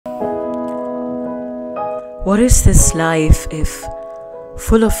What is this life if,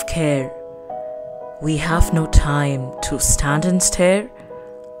 full of care, we have no time to stand and stare?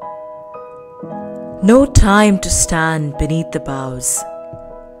 No time to stand beneath the boughs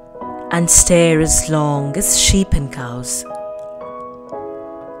and stare as long as sheep and cows.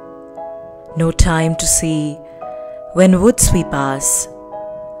 No time to see when woods we pass,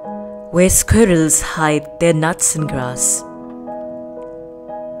 where squirrels hide their nuts in grass.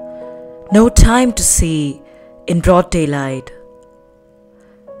 No time to see in broad daylight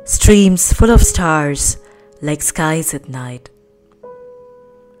streams full of stars like skies at night.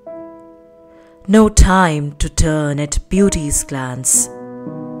 No time to turn at beauty's glance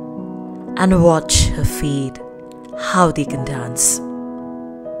and watch her feet, how they can dance.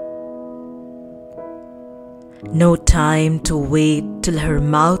 No time to wait till her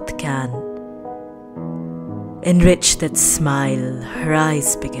mouth can enrich that smile her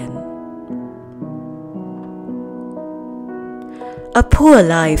eyes begin. A poor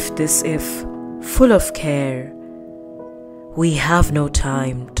life this if, full of care, we have no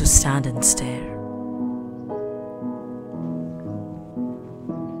time to stand and stare.